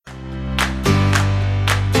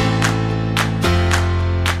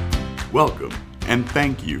Welcome, and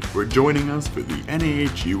thank you for joining us for the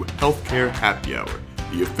NAHU Healthcare Happy Hour,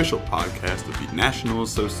 the official podcast of the National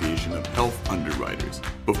Association of Health Underwriters.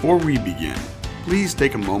 Before we begin, please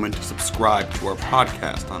take a moment to subscribe to our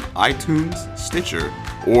podcast on iTunes, Stitcher,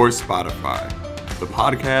 or Spotify. The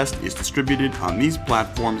podcast is distributed on these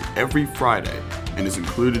platforms every Friday and is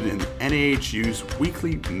included in NAHU's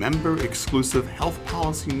weekly member-exclusive health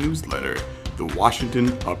policy newsletter, The Washington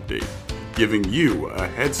Update, giving you a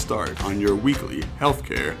head start on your weekly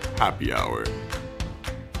healthcare happy hour.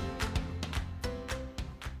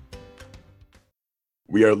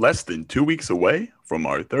 We are less than 2 weeks away from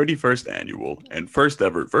our 31st annual and first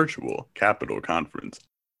ever virtual Capitol Conference.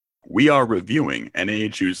 We are reviewing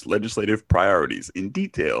NAHU's legislative priorities in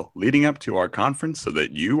detail leading up to our conference so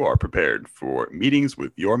that you are prepared for meetings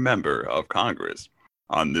with your member of Congress.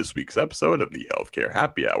 On this week's episode of the Healthcare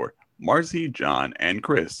Happy Hour, Marcy, John, and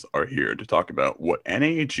Chris are here to talk about what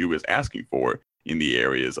NAHU is asking for in the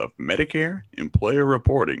areas of Medicare, employer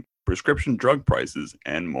reporting, prescription drug prices,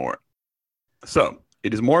 and more. So,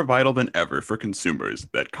 it is more vital than ever for consumers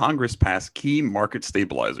that Congress pass key market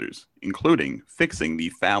stabilizers, including fixing the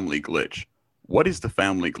family glitch. What is the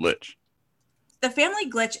family glitch? The family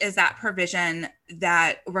glitch is that provision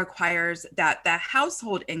that requires that the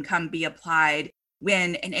household income be applied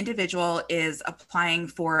when an individual is applying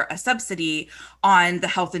for a subsidy on the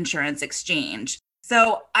health insurance exchange.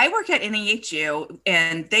 So I work at NAHU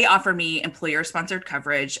and they offer me employer-sponsored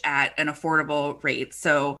coverage at an affordable rate.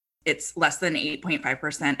 So it's less than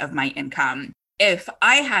 8.5% of my income. If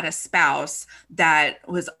I had a spouse that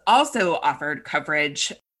was also offered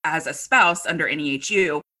coverage as a spouse under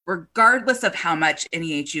NAHU, regardless of how much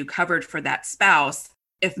NAHU covered for that spouse,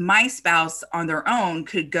 if my spouse on their own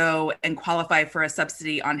could go and qualify for a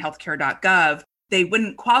subsidy on healthcare.gov, they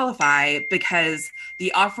wouldn't qualify because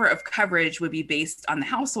the offer of coverage would be based on the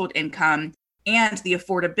household income and the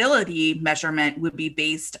affordability measurement would be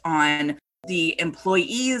based on the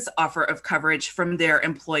employee's offer of coverage from their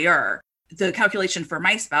employer. The calculation for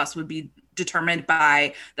my spouse would be determined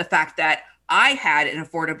by the fact that I had an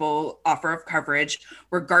affordable offer of coverage,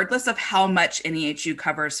 regardless of how much NAHU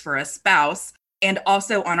covers for a spouse, and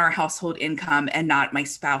also on our household income and not my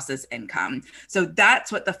spouse's income. So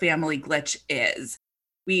that's what the family glitch is.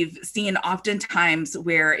 We've seen oftentimes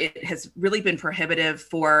where it has really been prohibitive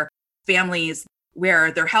for families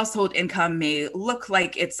where their household income may look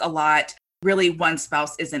like it's a lot. Really, one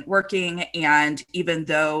spouse isn't working. And even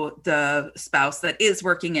though the spouse that is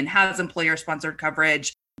working and has employer-sponsored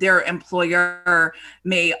coverage, their employer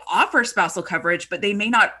may offer spousal coverage, but they may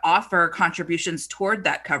not offer contributions toward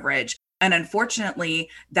that coverage. And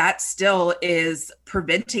unfortunately, that still is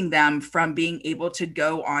preventing them from being able to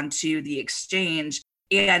go onto the exchange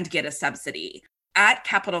and get a subsidy. At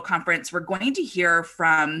Capitol Conference, we're going to hear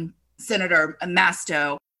from Senator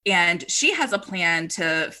Masto, and she has a plan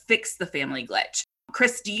to fix the family glitch.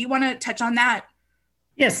 Chris, do you want to touch on that?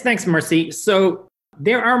 Yes, thanks, Marcy. So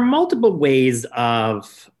there are multiple ways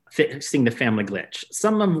of fixing the family glitch,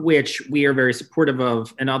 some of which we are very supportive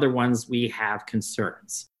of, and other ones we have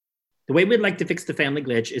concerns. The way we'd like to fix the family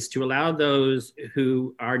glitch is to allow those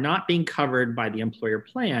who are not being covered by the employer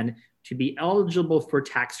plan to be eligible for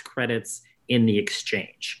tax credits in the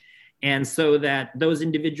exchange. And so that those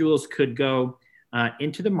individuals could go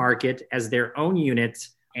into the market as their own unit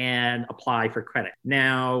and apply for credit.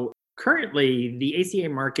 Now, currently, the ACA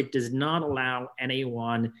market does not allow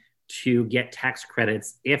anyone to get tax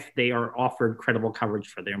credits if they are offered credible coverage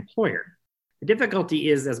for their employer. The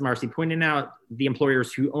difficulty is, as Marcy pointed out, the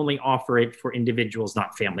employers who only offer it for individuals,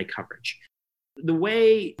 not family coverage. The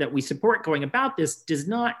way that we support going about this does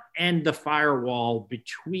not end the firewall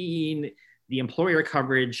between the employer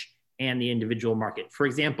coverage and the individual market. For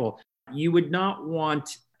example, you would not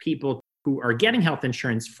want people who are getting health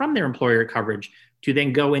insurance from their employer coverage to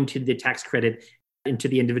then go into the tax credit, into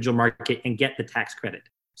the individual market and get the tax credit.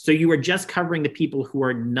 So you are just covering the people who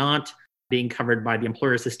are not being covered by the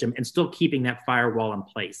employer system and still keeping that firewall in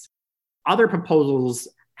place. Other proposals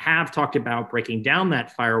have talked about breaking down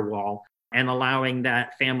that firewall and allowing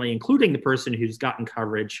that family, including the person who's gotten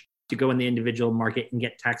coverage, to go in the individual market and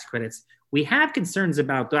get tax credits. We have concerns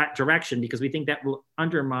about that direction because we think that will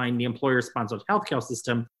undermine the employer-sponsored healthcare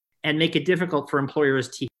system and make it difficult for employers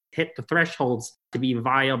to hit the thresholds to be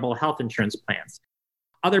viable health insurance plans.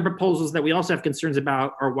 Other proposals that we also have concerns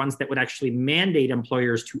about are ones that would actually mandate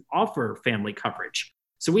employers to offer family coverage.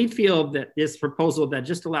 So we feel that this proposal that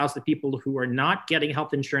just allows the people who are not getting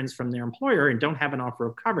health insurance from their employer and don't have an offer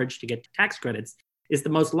of coverage to get tax credits is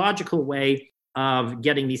the most logical way of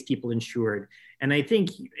getting these people insured. And I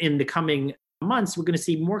think in the coming months, we're going to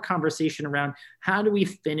see more conversation around how do we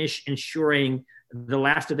finish ensuring the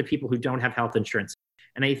last of the people who don't have health insurance.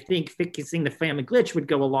 And I think fixing the family glitch would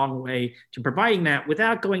go a long way to providing that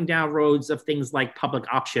without going down roads of things like public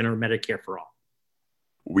option or Medicare for all.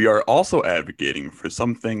 We are also advocating for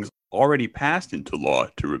some things already passed into law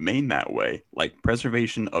to remain that way, like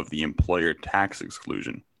preservation of the employer tax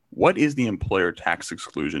exclusion. What is the employer tax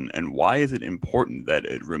exclusion, and why is it important that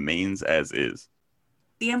it remains as is?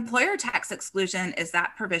 The employer tax exclusion is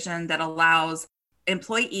that provision that allows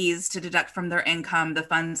employees to deduct from their income the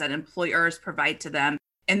funds that employers provide to them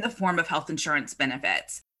in the form of health insurance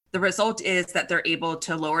benefits. The result is that they're able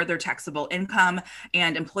to lower their taxable income,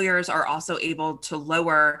 and employers are also able to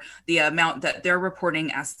lower the amount that they're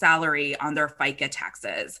reporting as salary on their FICA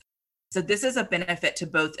taxes. So this is a benefit to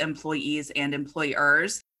both employees and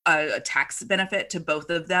employers, a tax benefit to both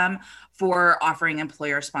of them for offering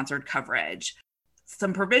employer-sponsored coverage.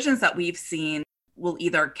 Some provisions that we've seen will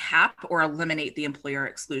either cap or eliminate the employer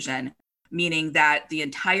exclusion, meaning that the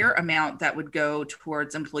entire amount that would go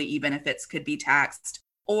towards employee benefits could be taxed,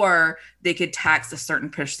 or they could tax a certain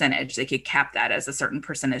percentage. They could cap that as a certain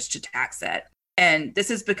percentage to tax it. And this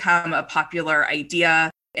has become a popular idea,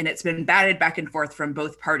 and it's been batted back and forth from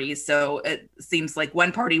both parties. So it seems like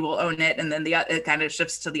one party will own it, and then it kind of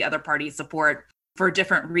shifts to the other party's support for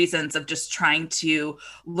different reasons of just trying to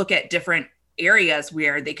look at different areas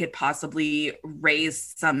where they could possibly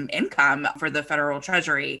raise some income for the federal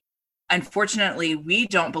treasury. Unfortunately, we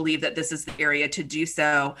don't believe that this is the area to do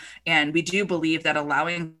so. And we do believe that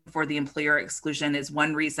allowing for the employer exclusion is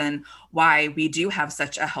one reason why we do have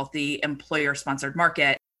such a healthy employer-sponsored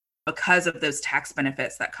market, because of those tax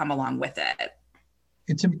benefits that come along with it.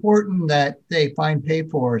 It's important that they find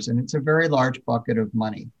pay-fors, and it's a very large bucket of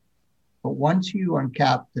money. But once you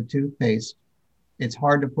uncap the toothpaste, it's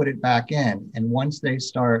hard to put it back in. And once they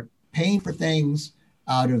start paying for things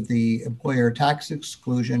out of the employer tax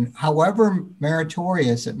exclusion, however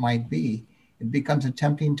meritorious it might be, it becomes a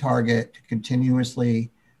tempting target to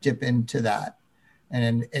continuously dip into that.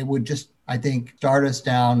 And it would just, I think, start us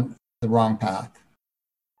down the wrong path.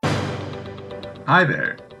 Hi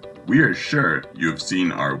there. We are sure you have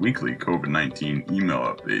seen our weekly COVID-19 email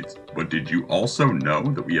updates, but did you also know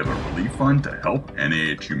that we have a relief fund to help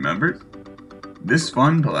NAHU members? This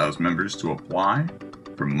fund allows members to apply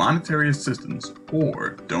for monetary assistance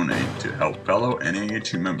or donate to help fellow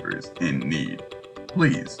NAHU members in need.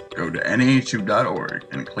 Please go to nahu.org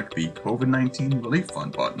and click the COVID-19 Relief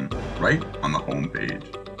Fund button right on the home page.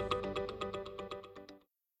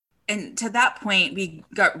 And to that point, we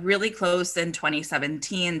got really close in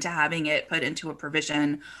 2017 to having it put into a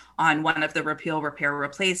provision on one of the repeal, repair,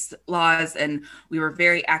 replace laws. And we were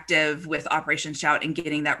very active with Operation Shout in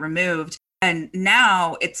getting that removed. And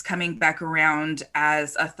now it's coming back around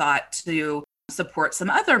as a thought to support some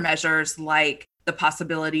other measures, like the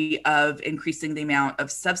possibility of increasing the amount of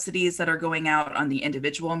subsidies that are going out on the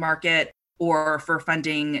individual market, or for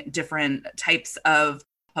funding different types of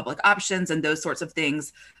public options and those sorts of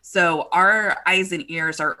things. So our eyes and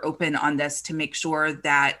ears are open on this to make sure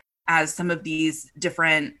that as some of these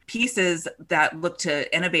different pieces that look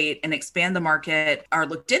to innovate and expand the market are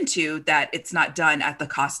looked into, that it's not done at the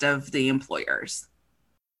cost of the employers.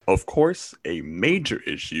 Of course, a major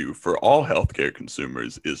issue for all healthcare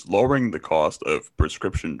consumers is lowering the cost of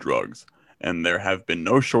prescription drugs, and there have been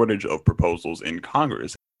no shortage of proposals in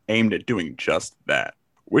Congress aimed at doing just that.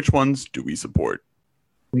 Which ones do we support?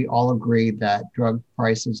 We all agree that drug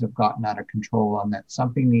prices have gotten out of control and that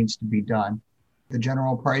something needs to be done. The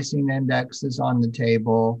general pricing index is on the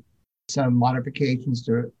table, some modifications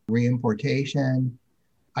to reimportation.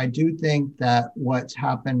 I do think that what's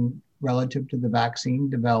happened relative to the vaccine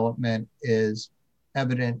development is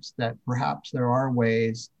evidence that perhaps there are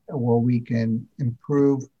ways where we can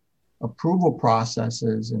improve approval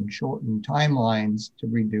processes and shorten timelines to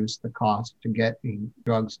reduce the cost to getting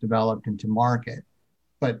drugs developed into market.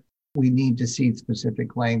 But we need to see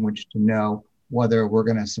specific language to know whether we're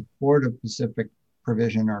going to support a specific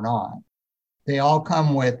provision or not. They all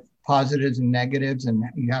come with positives and negatives, and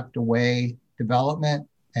you have to weigh development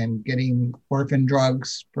and getting orphan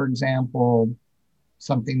drugs, for example,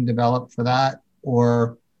 something developed for that,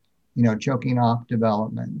 or choking off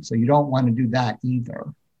development. So you don't want to do that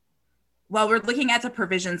either. While we're looking at the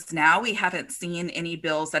provisions now, we haven't seen any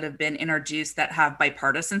bills that have been introduced that have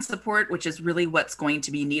bipartisan support, which is really what's going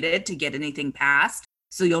to be needed to get anything passed.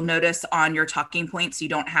 So you'll notice on your talking points, you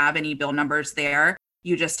don't have any bill numbers there.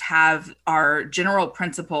 You just have our general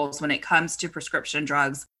principles when it comes to prescription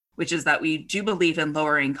drugs, which is that we do believe in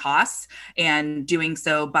lowering costs and doing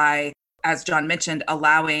so by, as John mentioned,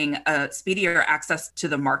 allowing a speedier access to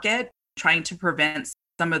the market trying to prevent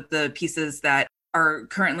some of the pieces that are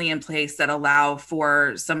currently in place that allow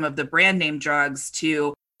for some of the brand name drugs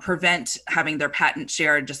to prevent having their patent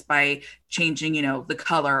shared just by changing, the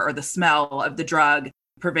color or the smell of the drug,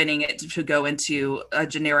 preventing it to go into a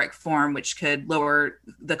generic form, which could lower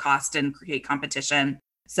the cost and create competition.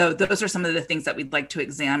 So those are some of the things that we'd like to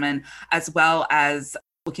examine, as well as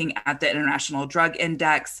looking at the International Drug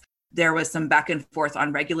Index. There was some back and forth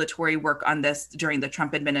on regulatory work on this during the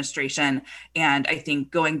Trump administration. And I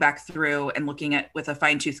think going back through and looking at with a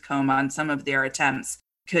fine-tooth comb on some of their attempts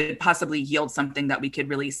could possibly yield something that we could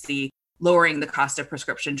really see lowering the cost of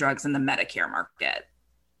prescription drugs in the Medicare market.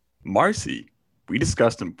 Marcy, we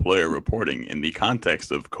discussed employer reporting in the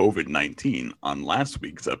context of COVID-19 on last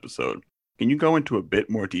week's episode. Can you go into a bit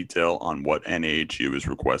more detail on what NAHU is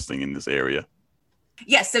requesting in this area?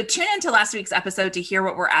 Yes, so tune into last week's episode to hear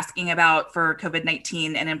what we're asking about for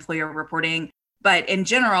COVID-19 and employer reporting. But in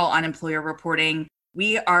general, on employer reporting,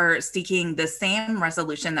 we are seeking the same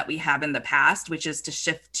resolution that we have in the past, which is to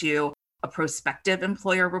shift to a prospective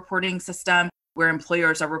employer reporting system where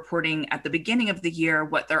employers are reporting at the beginning of the year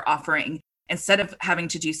what they're offering, instead of having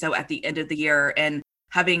to do so at the end of the year and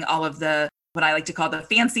having all of the what I like to call the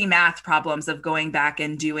fancy math problems of going back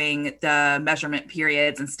and doing the measurement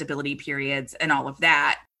periods and stability periods and all of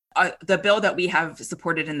that. The bill that we have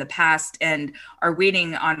supported in the past and are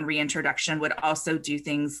waiting on reintroduction would also do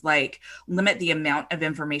things like limit the amount of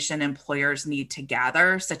information employers need to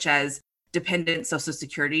gather, such as dependent Social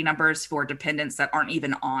Security numbers for dependents that aren't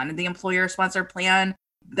even on the employer-sponsored plan.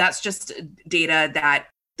 That's just data that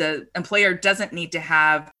the employer doesn't need to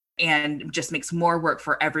have and just makes more work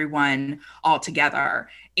for everyone altogether.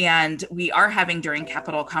 And we are having during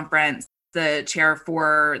Capitol Conference, the chair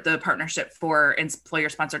for the Partnership for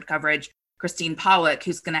Employer-Sponsored Coverage, Christine Pollock,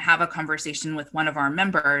 who's going to have a conversation with one of our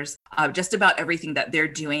members just about everything that they're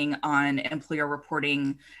doing on employer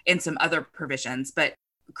reporting and some other provisions. But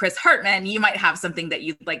Chris Hartmann, you might have something that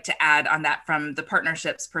you'd like to add on that from the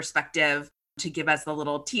partnership's perspective to give us a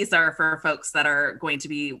little teaser for folks that are going to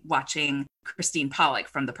be watching Christine Pollock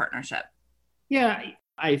from the partnership. Yeah,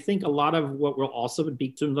 I think a lot of what we'll also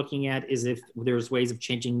be looking at is if there's ways of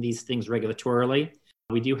changing these things regulatorily.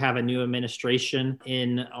 We do have a new administration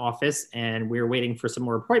in office and we're waiting for some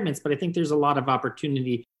more appointments, but I think there's a lot of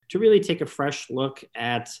opportunity to really take a fresh look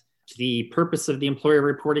at the purpose of the employer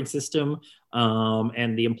reporting system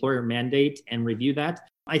and the employer mandate and review that.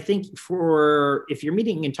 I think if you're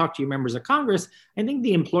meeting and talk to your members of Congress, I think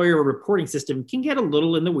the employer reporting system can get a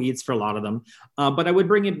little in the weeds for a lot of them. But I would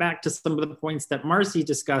bring it back to some of the points that Marcy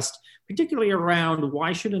discussed, particularly around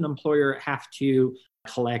why should an employer have to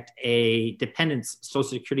collect a dependent's Social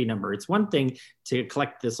Security number. It's one thing to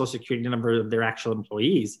collect the Social Security number of their actual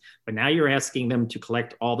employees, but now you're asking them to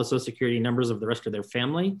collect all the Social Security numbers of the rest of their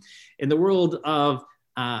family. In the world of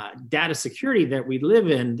data security that we live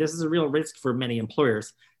in, this is a real risk for many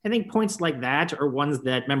employers. I think points like that are ones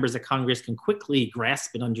that members of Congress can quickly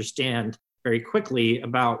grasp and understand very quickly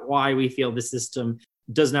about why we feel the system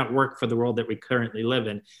does not work for the world that we currently live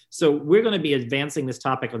in. So we're going to be advancing this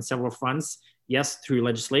topic on several fronts, yes, through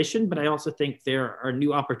legislation, but I also think there are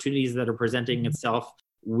new opportunities that are presenting itself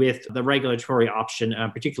with the regulatory option,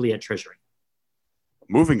 particularly at Treasury.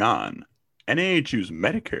 Moving on, NAHU's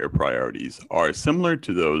Medicare priorities are similar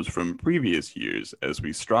to those from previous years as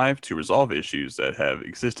we strive to resolve issues that have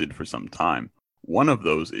existed for some time. One of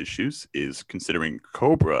those issues is considering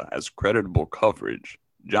COBRA as creditable coverage.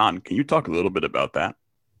 John, can you talk a little bit about that?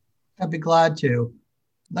 I'd be glad to.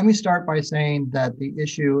 Let me start by saying that the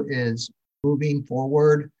issue is moving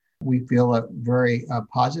forward. We feel very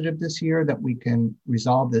positive this year that we can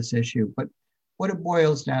resolve this issue. But what it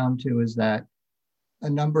boils down to is that a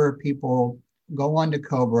number of people go on to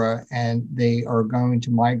COBRA and they are going to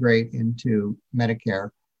migrate into Medicare.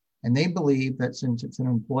 And they believe that since it's an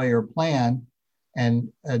employer plan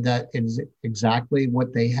and that it is exactly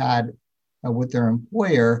what they had with their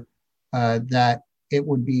employer, that it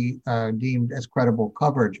would be deemed as credible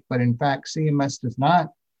coverage. But in fact, CMS does not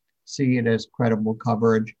see it as credible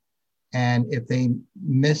coverage. And if they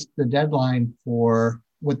miss the deadline for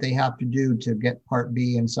what they have to do to get Part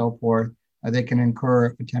B and so forth, they can incur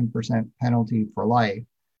a 10% penalty for life.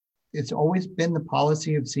 It's always been the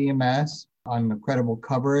policy of CMS on the credible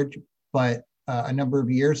coverage, but a number of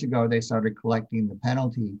years ago, they started collecting the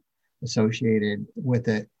penalty associated with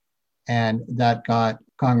it. And that got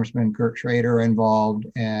Congressman Kurt Schrader involved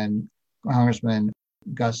and Congressman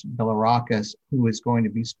Gus Bilirakis, who is going to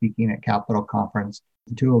be speaking at Capitol Conference,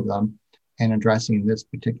 the two of them, and addressing this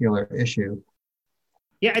particular issue.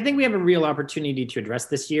 Yeah, I think we have a real opportunity to address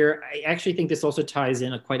this year. I actually think this also ties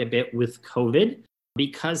in quite a bit with COVID.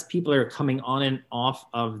 because people are coming on and off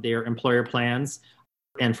of their employer plans.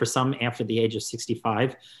 And for some after the age of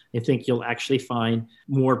 65, I think you'll actually find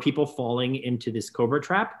more people falling into this COBRA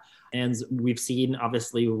trap. And we've seen,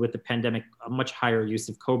 obviously, with the pandemic, a much higher use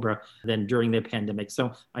of COBRA than during the pandemic.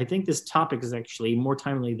 So I think this topic is actually more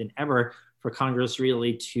timely than ever for Congress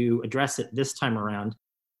really to address it this time around.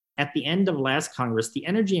 At the end of last Congress, the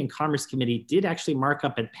Energy and Commerce Committee did actually mark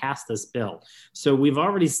up and pass this bill. So we've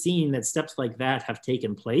already seen that steps like that have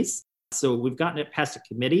taken place. So we've gotten it past a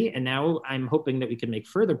committee, and now I'm hoping that we can make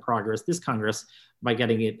further progress this Congress by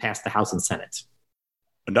getting it past the House and Senate.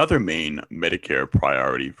 Another main Medicare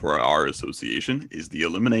priority for our association is the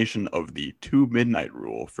elimination of the 2 midnight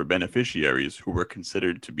rule for beneficiaries who were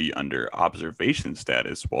considered to be under observation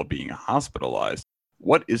status while being hospitalized.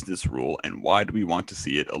 What is this rule, and why do we want to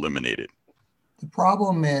see it eliminated? The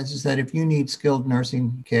problem is that if you need skilled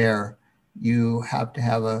nursing care, you have to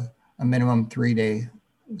have a minimum 3-day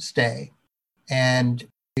stay. And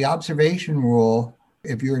the observation rule,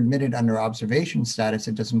 if you're admitted under observation status,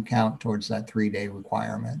 it doesn't count towards that 3-day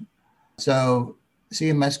requirement. So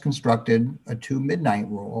CMS constructed a 2 midnight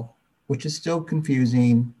rule, which is still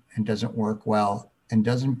confusing and doesn't work well and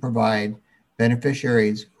doesn't provide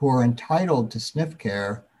beneficiaries who are entitled to SNF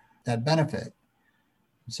care that benefit.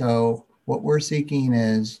 So what we're seeking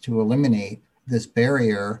is to eliminate this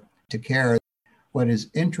barrier to care. What is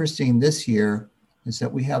interesting this year is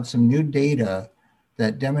that we have some new data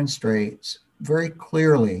that demonstrates very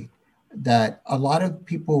clearly that a lot of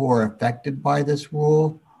people who are affected by this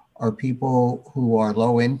rule are people who are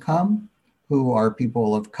low income, who are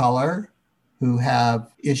people of color, who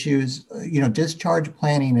have issues. Discharge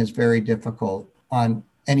planning is very difficult on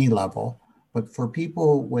any level, but for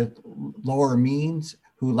people with lower means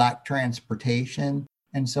who lack transportation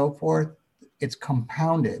and so forth, it's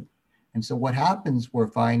compounded. And so what happens, we're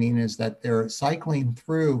finding, is that they're cycling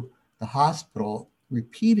through the hospital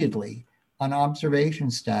repeatedly on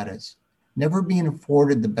observation status, never being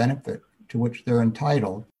afforded the benefit to which they're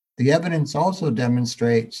entitled. The evidence also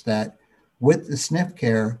demonstrates that with the SNF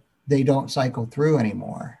care, they don't cycle through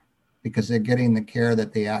anymore because they're getting the care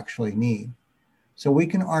that they actually need. So we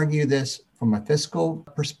can argue this from a fiscal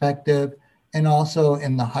perspective and also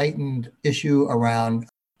in the heightened issue around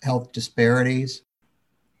health disparities.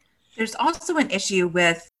 There's also an issue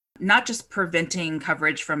with not just preventing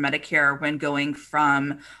coverage from Medicare when going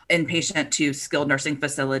from inpatient to skilled nursing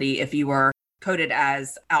facility if you are coded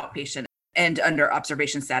as outpatient and under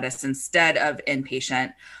observation status instead of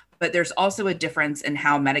inpatient. But there's also a difference in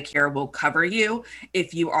how Medicare will cover you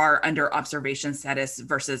if you are under observation status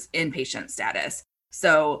versus inpatient status.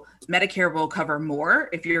 So Medicare will cover more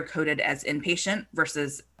if you're coded as inpatient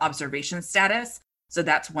versus observation status. So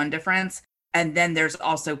that's one difference. And then there's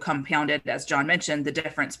also compounded, as John mentioned, the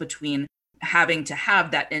difference between having to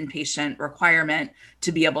have that inpatient requirement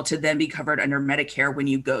to be able to then be covered under Medicare when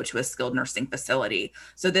you go to a skilled nursing facility.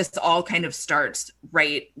 So this all kind of starts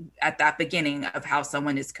right at that beginning of how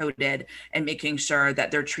someone is coded and making sure that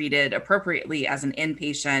they're treated appropriately as an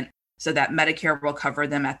inpatient so that Medicare will cover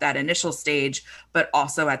them at that initial stage, but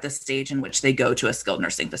also at the stage in which they go to a skilled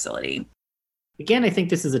nursing facility. Again, I think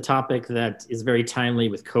this is a topic that is very timely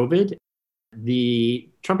with COVID. The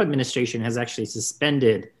Trump administration has actually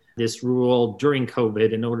suspended this rule during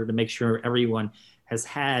COVID in order to make sure everyone has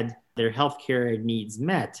had their healthcare needs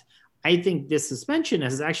met. I think this suspension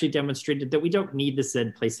has actually demonstrated that we don't need this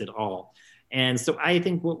in place at all. And so I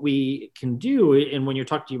think what we can do, and when you're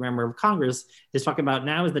talking to your member of Congress, is talk about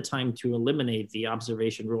now is the time to eliminate the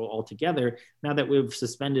observation rule altogether, now that we've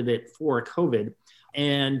suspended it for COVID.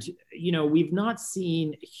 And, we've not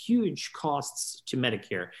seen huge costs to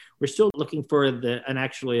Medicare. We're still looking for an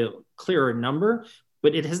actually clearer number,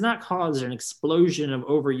 but it has not caused an explosion of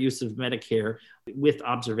overuse of Medicare with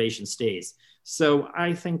observation stays. So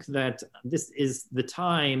I think that this is the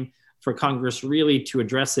time for Congress really to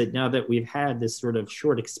address it now that we've had this sort of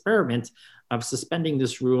short experiment of suspending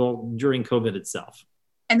this rule during COVID itself.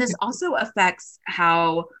 And this also affects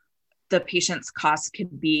how the patient's costs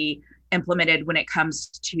could be implemented when it comes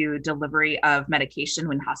to delivery of medication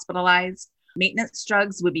when hospitalized. Maintenance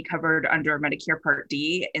drugs would be covered under Medicare Part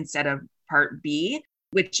D instead of Part B,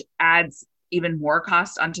 which adds even more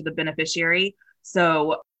cost onto the beneficiary.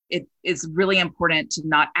 So it is really important to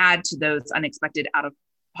not add to those unexpected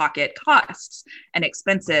out-of-pocket costs and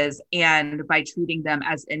expenses. And by treating them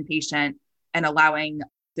as inpatient and allowing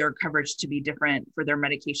their coverage to be different for their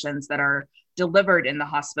medications that are delivered in the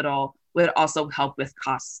hospital would also help with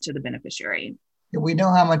costs to the beneficiary. We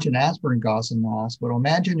know how much an aspirin costs in the hospital.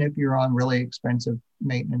 Imagine if you're on really expensive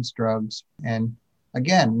maintenance drugs. And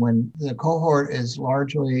again, when the cohort is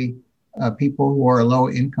largely people who are low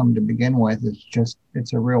income to begin with,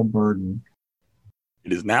 it's a real burden.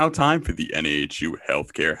 It is now time for the NAHU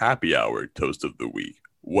Healthcare Happy Hour Toast of the Week.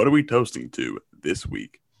 What are we toasting to this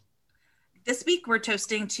week? This week, we're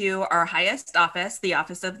toasting to our highest office, the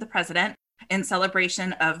Office of the President, in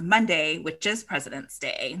celebration of Monday, which is President's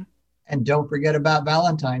Day. And don't forget about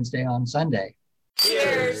Valentine's Day on Sunday.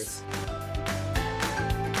 Cheers!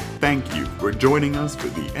 Thank you for joining us for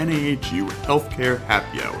the NAHU Healthcare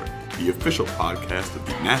Happy Hour, the official podcast of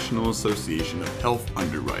the National Association of Health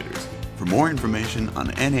Underwriters. For more information on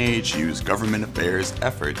NAHU's government affairs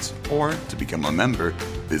efforts or to become a member,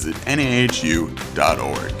 visit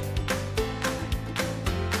nahu.org.